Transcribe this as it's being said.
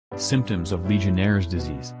Symptoms of Legionnaire's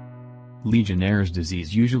disease. Legionnaire's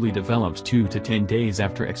disease usually develops 2 to 10 days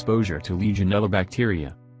after exposure to Legionella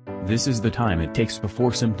bacteria. This is the time it takes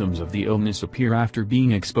before symptoms of the illness appear after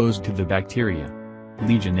being exposed to the bacteria.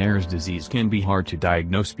 Legionnaire's disease can be hard to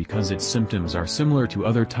diagnose because its symptoms are similar to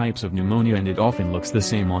other types of pneumonia and it often looks the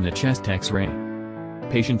same on a chest X-ray.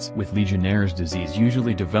 Patients with Legionnaire's disease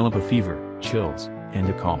usually develop a fever, chills, and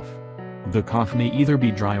a cough. The cough may either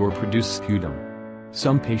be dry or produce sputum.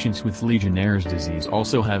 Some patients with Legionnaire's disease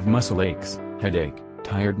also have muscle aches, headache,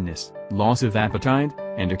 tiredness, loss of appetite,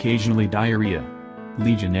 and occasionally diarrhea.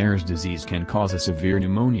 Legionnaire's disease can cause a severe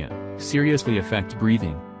pneumonia, seriously affect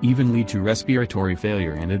breathing, even lead to respiratory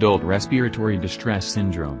failure and adult respiratory distress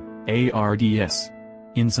syndrome, ARDS.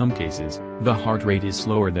 In some cases, the heart rate is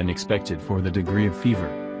slower than expected for the degree of fever.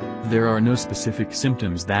 There are no specific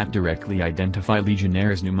symptoms that directly identify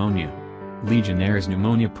Legionnaire's pneumonia. Legionnaire's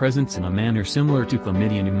pneumonia presents in a manner similar to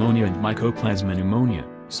Chlamydia pneumonia and Mycoplasma pneumonia,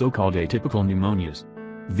 so-called atypical pneumonias.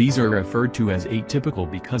 These are referred to as atypical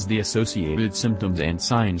because the associated symptoms and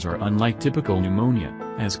signs are unlike typical pneumonia,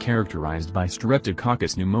 as characterized by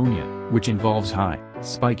Streptococcus pneumonia, which involves high,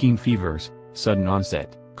 spiking fevers, sudden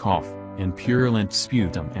onset, cough, and purulent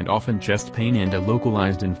sputum and often chest pain and a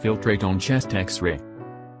localized infiltrate on chest X-ray.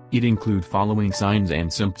 It include following signs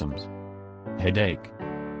and symptoms: headache,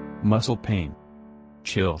 muscle pain,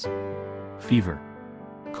 chills, fever,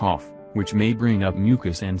 cough, which may bring up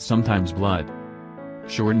mucus and sometimes blood,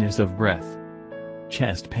 shortness of breath,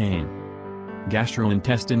 chest pain,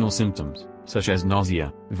 gastrointestinal symptoms, such as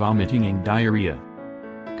nausea, vomiting and diarrhea,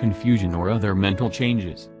 confusion or other mental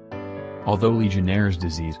changes. Although Legionnaire's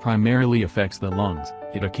disease primarily affects the lungs,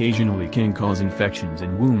 it occasionally can cause infections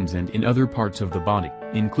and wounds and in other parts of the body,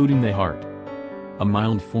 including the heart. A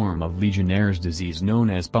mild form of Legionnaire's disease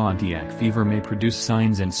known as Pontiac fever may produce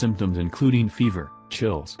signs and symptoms including fever,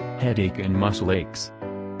 chills, headache and muscle aches.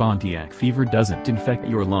 Pontiac fever doesn't infect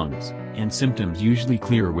your lungs, and symptoms usually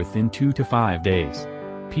clear within 2 to 5 days.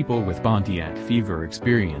 People with Pontiac fever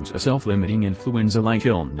experience a self-limiting influenza-like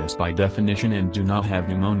illness by definition and do not have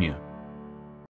pneumonia.